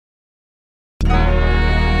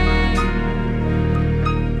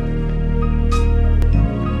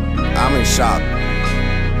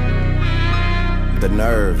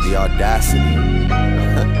nerve, the audacity.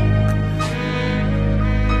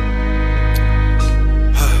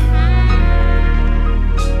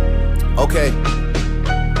 Okay.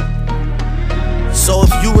 So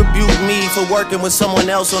if you rebuke me for working with someone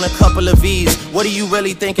else on a couple of V's, what do you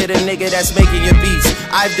really think of the nigga that's making your beats?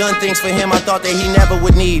 I've done things for him I thought that he never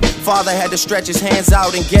would need. Father had to stretch his hands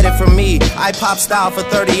out and get it from me. I pop style for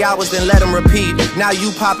 30 hours, then let him repeat. Now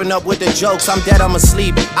you popping up with the jokes, I'm dead, I'm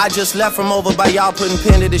asleep. I just left from over by y'all putting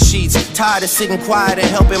pen to the sheets. Tired of sitting quiet and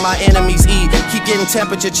helping my enemies eat. Keep getting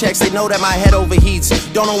temperature checks, they know that my head overheats.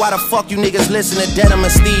 Don't know why the fuck you niggas listen to Denim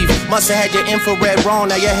and Steve. Musta had your infrared wrong,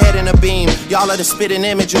 now your head in a beam. Y'all are the spitting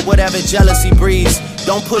image of whatever jealousy breeds.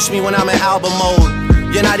 Don't push me when I'm in album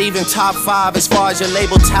mode. You're not even top 5 as far as your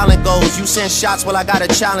label talent goes. You send shots, well I gotta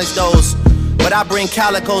challenge those. But I bring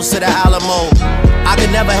calicos to the Alamo. I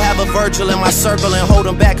could never have a Virgil in my circle and hold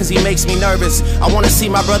him back cause he makes me nervous. I wanna see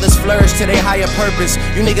my brothers flourish to their higher purpose.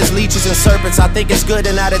 You niggas leeches and serpents, I think it's good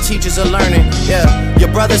and now the teachers are learning. Yeah,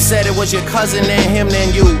 your brother said it was your cousin and him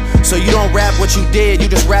then you. So you don't rap what you did, you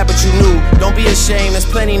just rap what you knew. Don't be ashamed, there's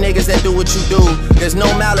plenty niggas that do what you do. There's no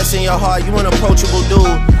malice in your heart, you an approachable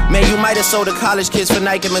dude. Man, you might have sold to college kids for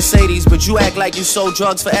Nike and Mercedes, but you act like you sold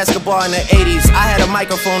drugs for Escobar in the 80s. I had a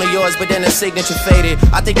microphone of yours, but then the signature faded.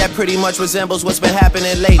 I think that pretty much resembles what's been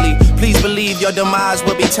happening lately. Please believe your demise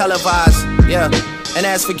will be televised. Yeah. And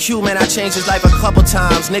as for Q, man, I changed his life a couple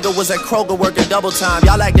times. Nigga was at Kroger working double time.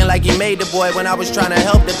 Y'all acting like he made the boy when I was trying to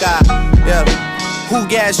help the guy. Yeah. Who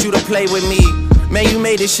gassed you to play with me? Man, you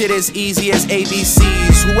made this shit as easy as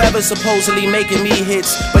ABCs. Whoever's supposedly making me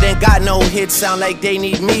hits, but ain't got no hits, sound like they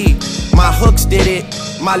need me. My hooks did it,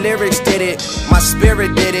 my lyrics did it, my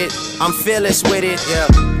spirit did it, I'm fearless with it, yeah.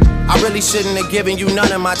 I really shouldn't have given you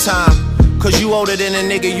none of my time, cause you older than a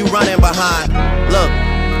nigga you running behind. Look,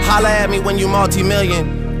 holla at me when you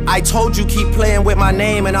multi-million. I told you keep playing with my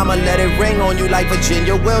name and I'ma let it ring on you like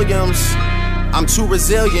Virginia Williams. I'm too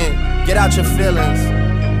resilient, get out your feelings.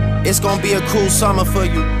 It's gonna be a cool summer for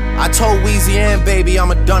you. I told Weezy and Baby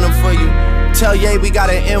I'ma done them for you. Tell Ye we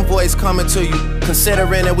got an invoice coming to you,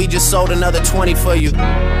 considering that we just sold another 20 for you. To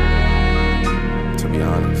be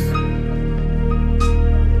honest.